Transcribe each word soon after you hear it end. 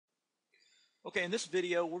Okay, in this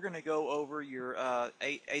video, we're going to go over your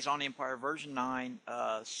Azon Empire version 9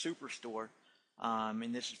 superstore,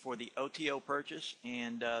 and this is for the OTO purchase.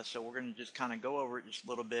 And so we're going to just kind of go over it just a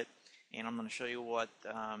little bit, and I'm going to show you what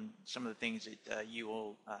some of the things that you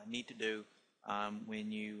will need to do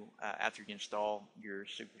when you after you install your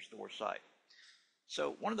superstore site.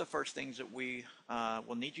 So one of the first things that we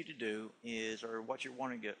will need you to do is, or what you're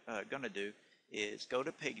going to do, is go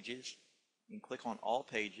to Pages and click on All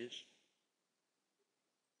Pages.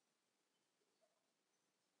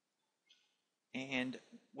 And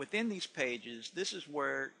within these pages, this is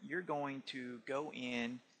where you're going to go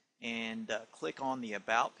in and click on the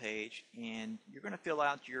About page, and you're going to fill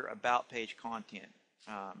out your About page content,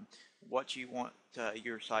 what you want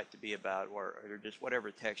your site to be about, or just whatever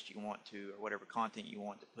text you want to, or whatever content you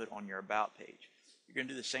want to put on your About page. You're going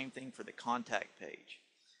to do the same thing for the Contact page.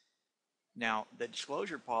 Now, the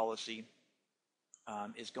disclosure policy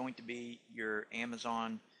is going to be your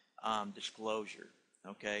Amazon disclosure,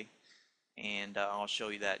 okay? And I'll show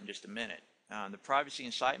you that in just a minute. The privacy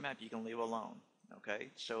and sitemap you can leave alone. Okay,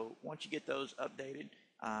 so once you get those updated,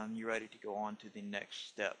 you're ready to go on to the next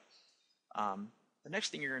step. The next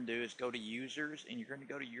thing you're going to do is go to Users, and you're going to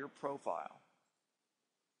go to your profile.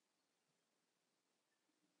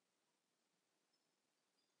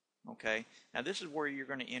 Okay, now this is where you're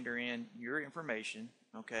going to enter in your information.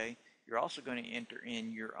 Okay, you're also going to enter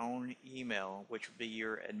in your own email, which will be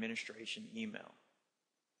your administration email.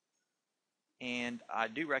 And I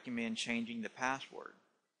do recommend changing the password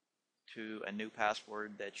to a new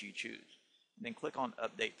password that you choose. And then click on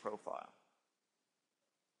Update Profile.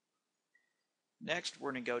 Next,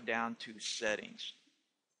 we're going to go down to Settings.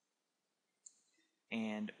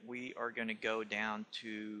 And we are going to go down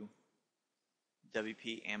to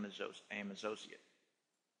WP Amazosiet.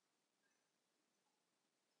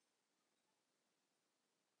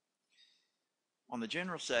 On the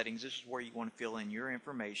general settings, this is where you want to fill in your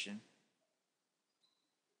information.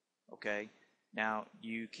 Okay, now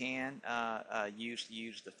you can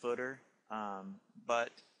use the footer, but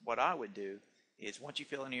what I would do is once you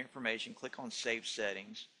fill in your information, click on Save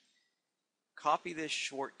Settings, copy this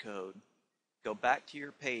short code, go back to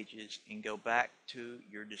your pages and go back to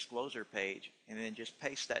your disclosure page, and then just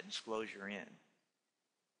paste that disclosure in,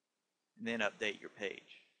 and then update your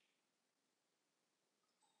page.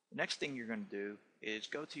 The next thing you're going to do is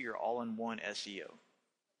go to your all-in-one SEO.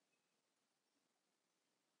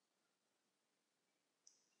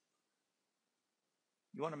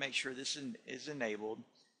 You want to make sure this is enabled.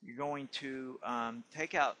 You're going to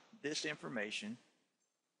take out this information,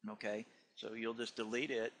 okay? So you'll just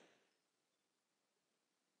delete it.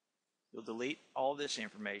 You'll delete all this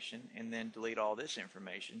information and then delete all this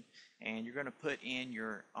information, and you're going to put in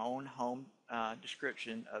your own home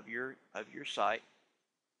description of your site,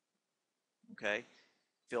 okay?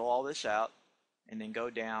 Fill all this out, and then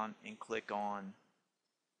go down and click on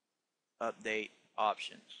Update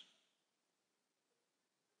Options.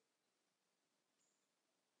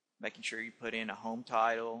 Making sure you put in a home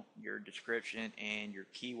title, your description, and your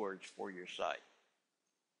keywords for your site.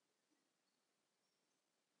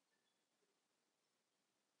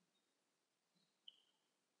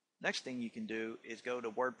 Next thing you can do is go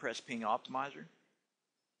to WordPress Ping Optimizer.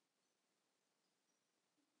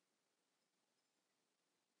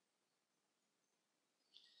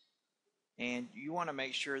 And you want to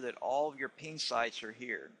make sure that all of your ping sites are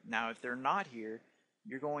here. Now, if they're not here,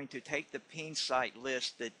 you're going to take the ping site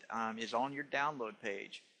list that is on your download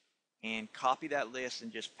page and copy that list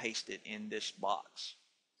and just paste it in this box,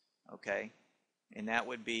 okay? And that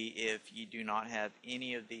would be if you do not have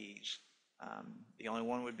any of these. The only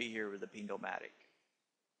one would be here with the Ping-O-Matic.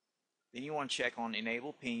 Then you want to check on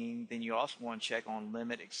Enable Pinging. Then you also want to check on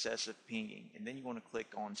Limit Excessive Pinging, and then you want to click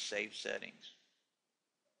on Save Settings.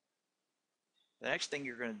 The next thing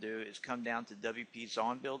you're going to do is come down to WP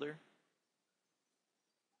Zone Builder.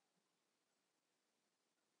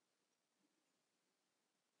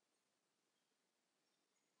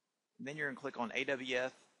 Then you're going to click on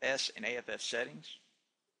AWS and AFS settings.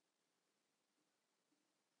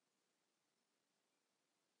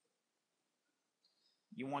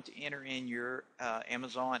 You want to enter in your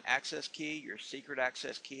Amazon access key, your secret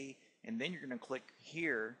access key, and then you're going to click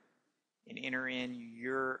here and enter in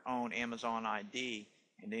your own Amazon ID,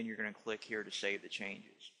 and then you're going to click here to save the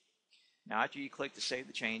changes. Now, after you click to save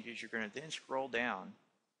the changes, you're going to then scroll down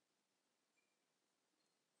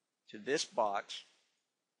to this box,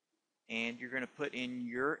 and you're going to put in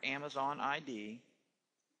your Amazon ID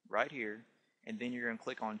right here, and then you're going to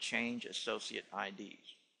click on Change Associate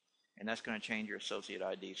IDs, and that's going to change your associate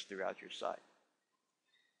IDs throughout your site.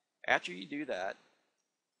 After you do that,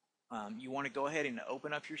 you want to go ahead and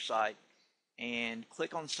open up your site and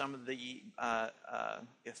click on some of the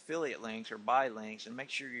affiliate links or buy links and make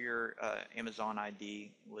sure your Amazon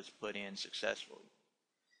ID was put in successfully.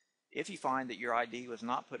 If you find that your ID was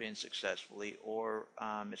not put in successfully, or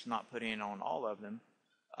it's not put in on all of them,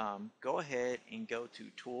 go ahead and go to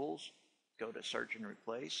Tools, go to Search and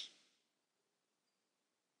Replace.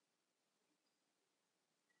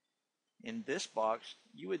 In this box,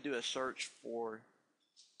 you would do a search for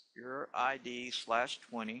your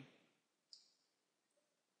ID/20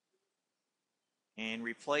 and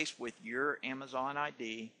replace with your Amazon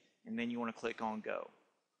ID, and then you want to click on Go.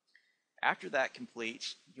 After that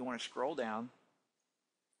completes, you want to scroll down.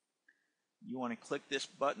 You want to click this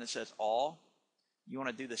button that says All. You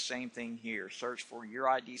want to do the same thing here. Search for your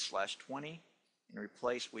ID/20 and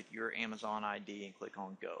replace with your Amazon ID and click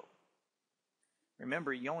on Go.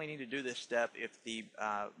 Remember, you only need to do this step if the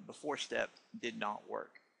before step did not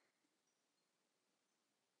work.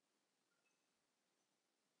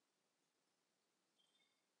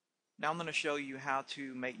 Now I'm going to show you how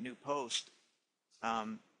to make new posts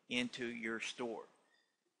into your store.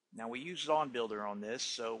 Now we use Zone Builder on this,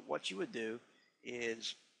 so what you would do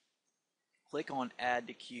is click on Add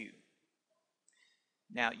to Queue.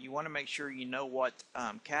 Now you want to make sure you know what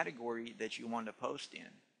category that you want to post in.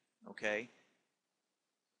 Okay.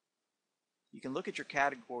 You can look at your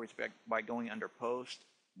categories by going under Post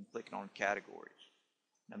and clicking on Categories.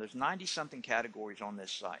 Now there's 90-something categories on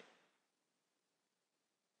this site.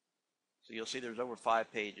 So you'll see there's over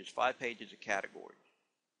 5 pages of categories.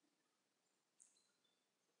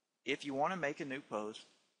 If you want to make a new post,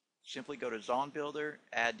 simply go to Zone Builder,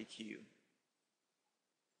 Add to Queue.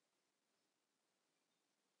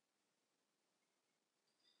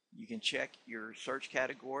 You can check your search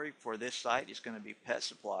category for this site. It's going to be pet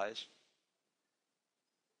supplies.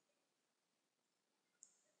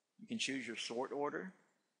 You can choose your sort order.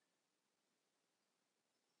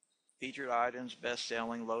 Featured items, best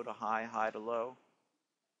selling, low to high, high to low.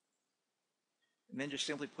 And then just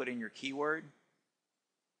simply put in your keyword.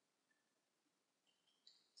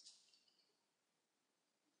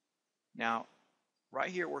 Now,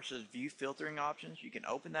 right here where it says View Filtering Options, you can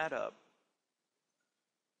open that up.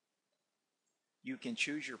 You can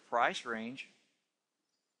choose your price range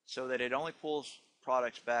so that it only pulls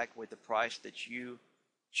products back with the price that you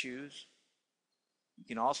choose. You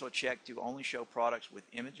can also check to only show products with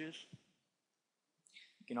images.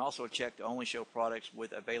 You can also check to only show products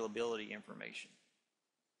with availability information.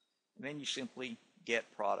 And then you simply get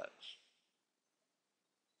products.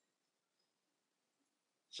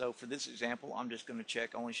 So for this example, I'm just going to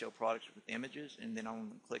check only show products with images, and then I'm going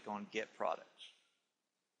to click on Get Products.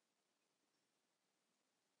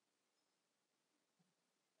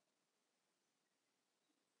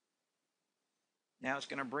 Now it's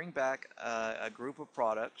going to bring back a group of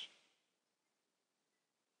products.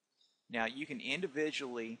 Now you can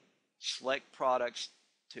individually select products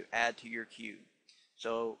to add to your queue.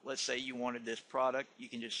 So let's say you wanted this product, you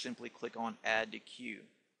can just simply click on Add to Queue.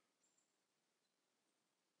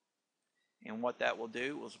 And what that will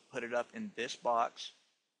do is put it up in this box.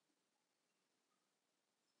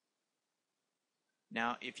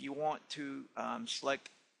 Now if you want to select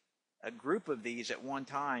a group of these at one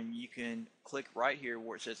time, you can click right here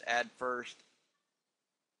where it says Add First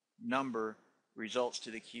Number Results to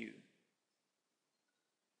the Queue.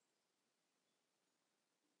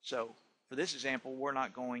 So for this example, we're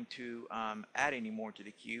not going to add any more to the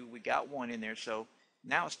queue. We got one in there, so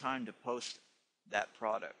now it's time to post that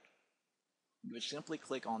product. You would simply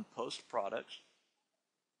click on Post Products.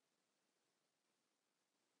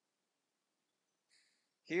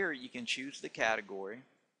 Here you can choose the category,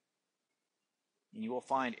 and you will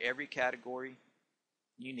find every category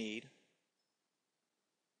you need.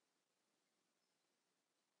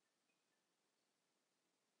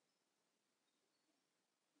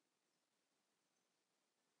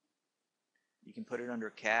 You can put it under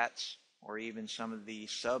cats or even some of the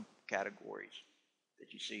subcategories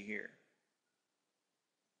that you see here.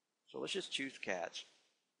 So let's just choose cats.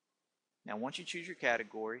 Now once you choose your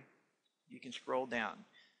category, you can scroll down.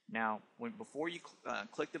 Now before you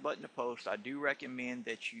click the button to post, I do recommend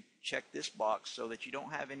that you check this box so that you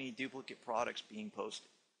don't have any duplicate products being posted.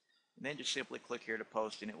 And then just simply click here to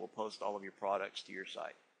post, and it will post all of your products to your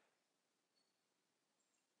site.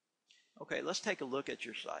 Okay, let's take a look at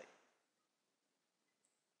your site.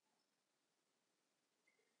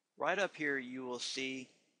 Right up here you will see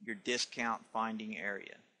your discount finding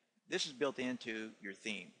area. This is built into your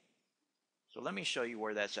theme. So let me show you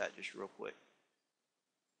where that's at just real quick.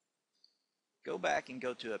 Go back and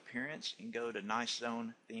go to Appearance and go to Nice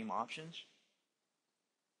Zone Theme Options.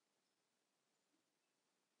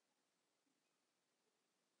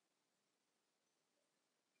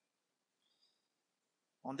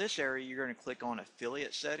 On this area, you're going to click on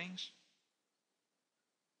affiliate settings.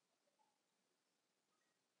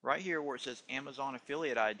 Right here where it says Amazon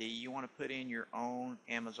affiliate ID, you want to put in your own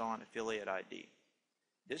Amazon affiliate ID.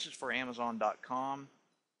 This is for Amazon.com,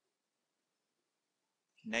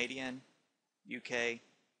 Canadian, UK,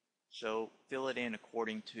 so fill it in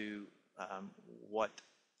according to what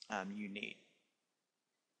you need.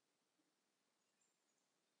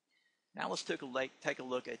 Now let's take a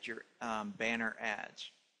look at your banner ads.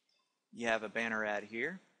 You have a banner ad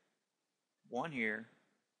here, one here,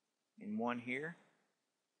 and one here.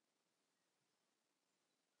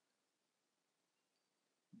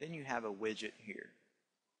 Then you have a widget here.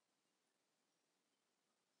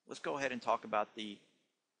 Let's go ahead and talk about the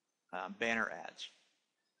banner ads.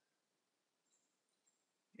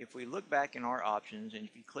 If we look back in our options and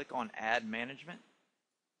if you click on ad management,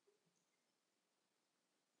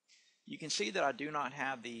 you can see that I do not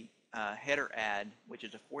have the header ad, which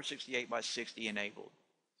is a 468 by 60 enabled.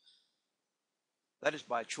 That is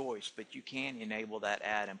by choice, but you can enable that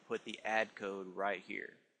ad and put the ad code right here.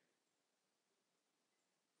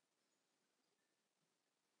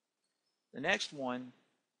 The next one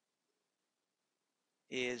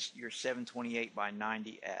is your 728 by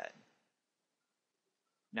 90 ad.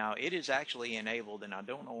 Now it is actually enabled, and I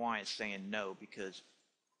don't know why it's saying no, because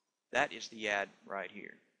that is the ad right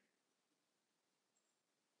here.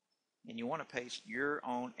 And you want to paste your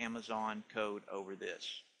own Amazon code over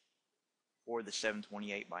this for the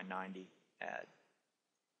 728 by 90 ad.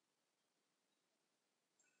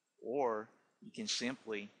 Or you can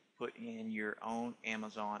simply put in your own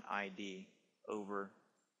Amazon ID over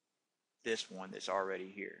this one that's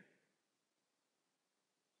already here.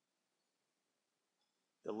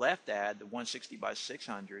 The left ad, the 160 by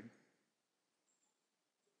 600,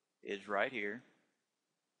 is right here.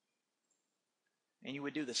 And you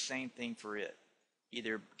would do the same thing for it.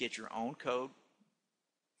 Either get your own code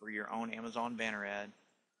for your own Amazon banner ad,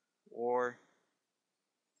 or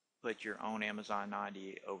put your own Amazon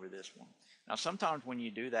ID over this one. Now sometimes when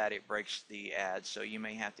you do that, it breaks the ad, so you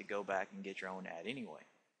may have to go back and get your own ad anyway.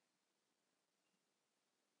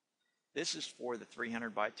 This is for the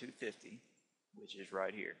 300 by 250, which is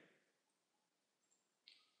right here.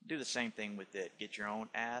 Do the same thing with it. Get your own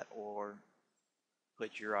ad or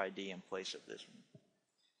put your ID in place of this one.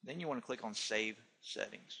 Then you want to click on Save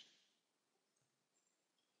Settings.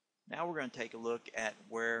 Now we're going to take a look at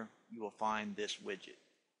where you will find this widget.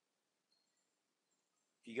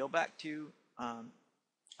 If you go back to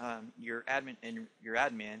your admin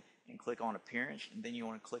and click on Appearance, and then you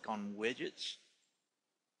want to click on Widgets.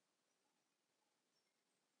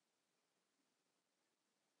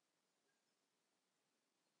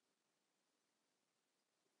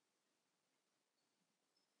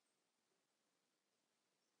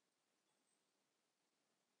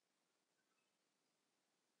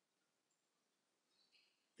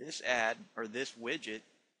 This ad or this widget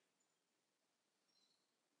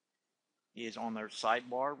is on the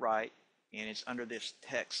sidebar right, and it's under this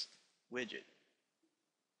text widget.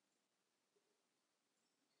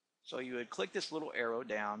 So you would click this little arrow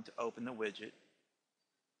down to open the widget,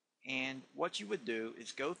 and what you would do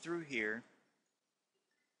is go through here,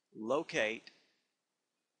 locate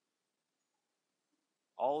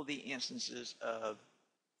all the instances of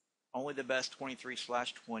only the best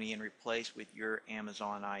 23/20 and replace with your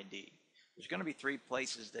Amazon ID. There's going to be 3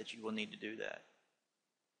 places that you will need to do that.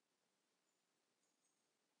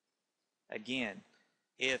 Again,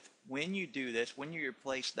 if when you do this, when you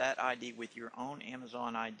replace that ID with your own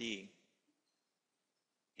Amazon ID,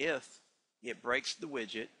 if it breaks the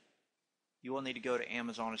widget, you will need to go to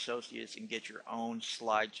Amazon Associates and get your own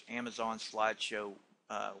Amazon slideshow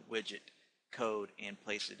widget code and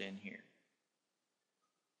place it in here.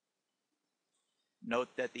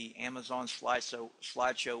 Note that the Amazon slideshow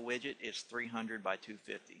widget is 300 by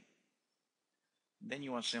 250. Then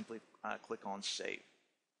you want to simply click on Save.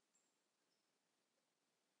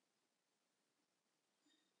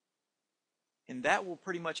 And that will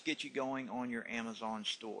pretty much get you going on your Amazon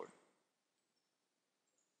store.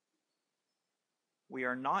 We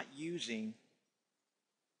are not using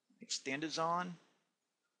Extendizon,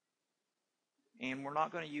 and we're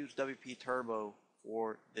not going to use WP Turbo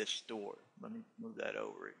for this store. Let me move that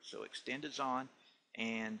over. So Extendizon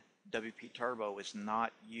and WP Turbo is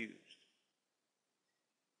not used.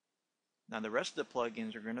 Now the rest of the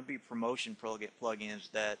plugins are going to be promotion plugins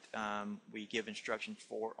that we give instructions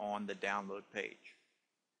for on the download page.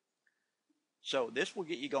 So this will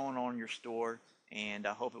get you going on your store, and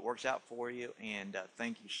I hope it works out for you, and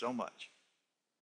thank you so much.